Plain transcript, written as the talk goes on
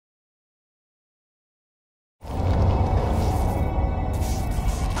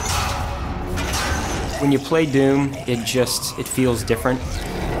When you play Doom, it feels different.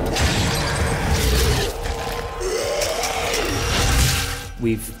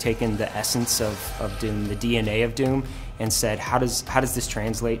 We've taken the essence of Doom, the DNA of Doom, and said, how does this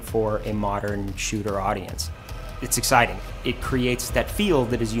translate for a modern shooter audience? It's exciting. It creates that feel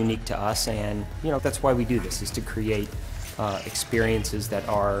that is unique to us, and that's why we do this, is to create experiences that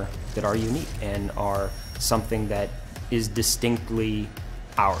are unique and are something that is distinctly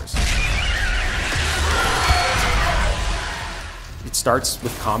ours. It starts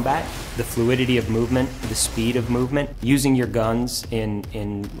with combat, the fluidity of movement, the speed of movement, using your guns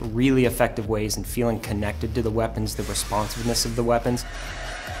in really effective ways and feeling connected to the weapons, the responsiveness of the weapons.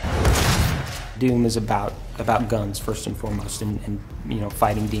 Doom is about guns first and foremost, and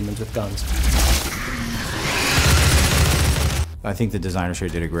fighting demons with guns. I think the designers here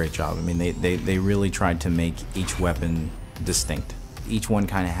did a great job. I mean, they really tried to make each weapon distinct. Each one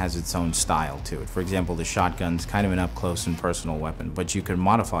kind of has its own style to it. For example, the shotgun's kind of an up-close and personal weapon, but you can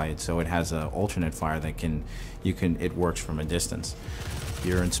modify it so it has an alternate fire that it works from a distance.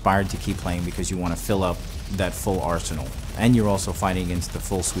 You're inspired to keep playing because you want to fill up that full arsenal. And you're also fighting against the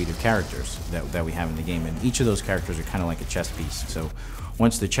full suite of characters that we have in the game. And each of those characters are kind of like a chess piece. So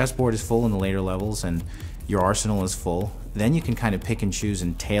once the chessboard is full in the later levels and your arsenal is full, then you can kind of pick and choose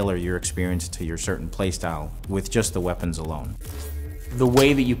and tailor your experience to your certain playstyle with just the weapons alone. The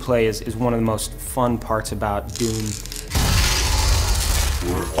way that you play is one of the most fun parts about Doom.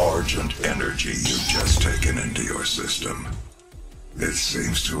 Your Argent energy you've just taken into your system. It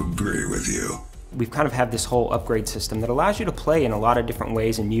seems to agree with you. We've kind of had this whole upgrade system that allows you to play in a lot of different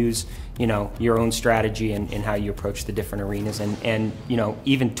ways and use, your own strategy and how you approach the different arenas, and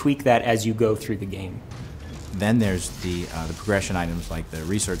even tweak that as you go through the game. Then there's the progression items like the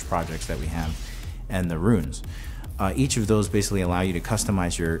research projects that we have and the runes. Each of those basically allow you to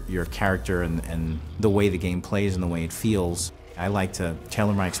customize your character and the way the game plays and the way it feels. I like to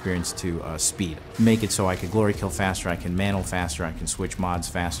tailor my experience to speed. Make it so I can glory kill faster, I can mantle faster, I can switch mods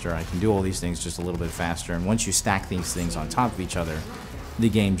faster, I can do all these things just a little bit faster. And once you stack these things on top of each other, the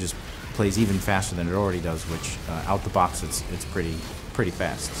game just plays even faster than it already does, which out the box it's pretty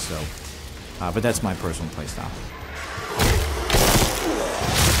fast. So, but that's my personal playstyle.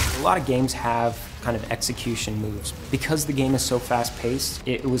 A lot of games have kind of execution moves. Because the game is so fast-paced,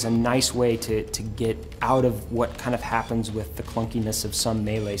 it was a nice way to get out of what kind of happens with the clunkiness of some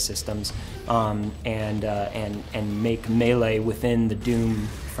melee systems, and make melee within the Doom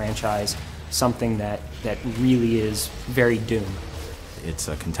franchise something that really is very Doom. It's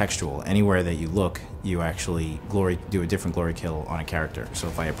contextual. Anywhere that you look, you actually do a different glory kill on a character. So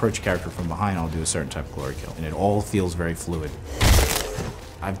if I approach a character from behind, I'll do a certain type of glory kill, and it all feels very fluid.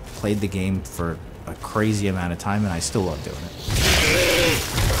 I've played the game for a crazy amount of time, and I still love doing it.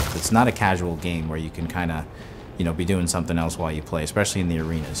 It's not a casual game where you can kind of, be doing something else while you play, especially in the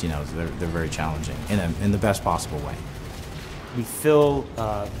arenas. They're very challenging in the best possible way. We fill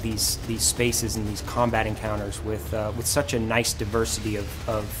these spaces and these combat encounters with such a nice diversity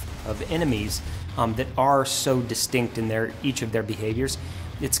of enemies that are so distinct in each of their behaviors.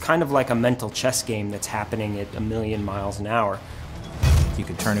 It's kind of like a mental chess game that's happening at 1,000,000 miles an hour. You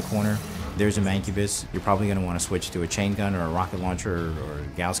could turn a corner, there's a Mancubus. You're probably going to want to switch to a chain gun or a rocket launcher or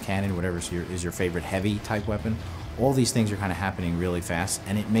a Gauss cannon, whatever is your favorite heavy type weapon. All these things are kind of happening really fast,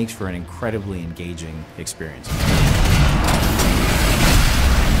 and it makes for an incredibly engaging experience.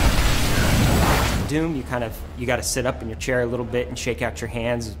 Doom, you got to sit up in your chair a little bit and shake out your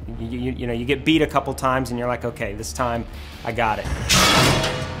hands. You get beat a couple times, and you're like, okay, this time I got it.